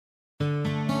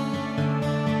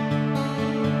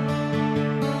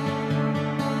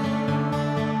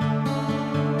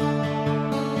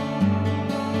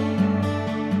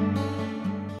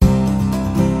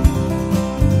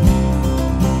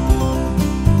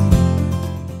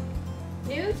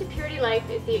Life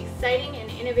is the exciting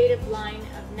and innovative line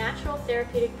of natural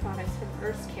therapeutic products from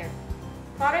Earth's Care.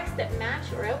 Products that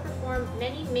match or outperform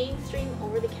many mainstream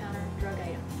over-the-counter drug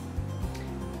items.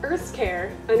 Earth's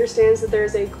Care understands that there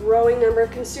is a growing number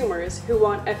of consumers who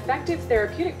want effective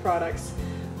therapeutic products,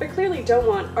 but clearly don't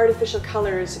want artificial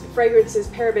colors, fragrances,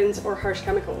 parabens, or harsh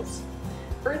chemicals.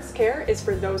 Earth's Care is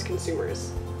for those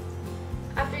consumers.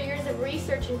 After years of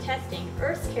research and testing,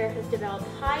 Earth's Care has developed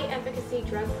high-efficacy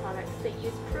drug products that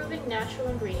use proven natural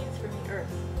ingredients from the earth.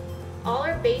 All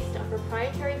are based on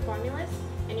proprietary formulas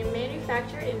and are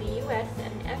manufactured in the U.S.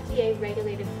 at an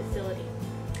FDA-regulated facility.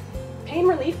 Pain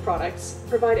relief products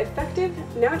provide effective,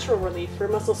 natural relief for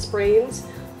muscle sprains,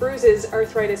 bruises,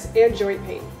 arthritis, and joint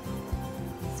pain.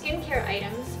 Skincare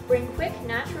items bring quick,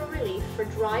 natural relief for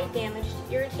dry, damaged,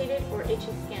 irritated, or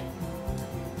itchy skin.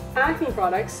 Acne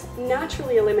products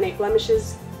naturally eliminate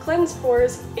blemishes, cleanse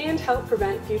pores, and help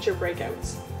prevent future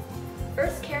breakouts.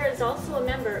 Earth's Care is also a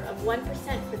member of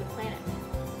 1% for the planet.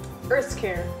 Earth's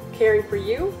Care, caring for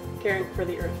you, caring for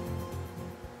the earth.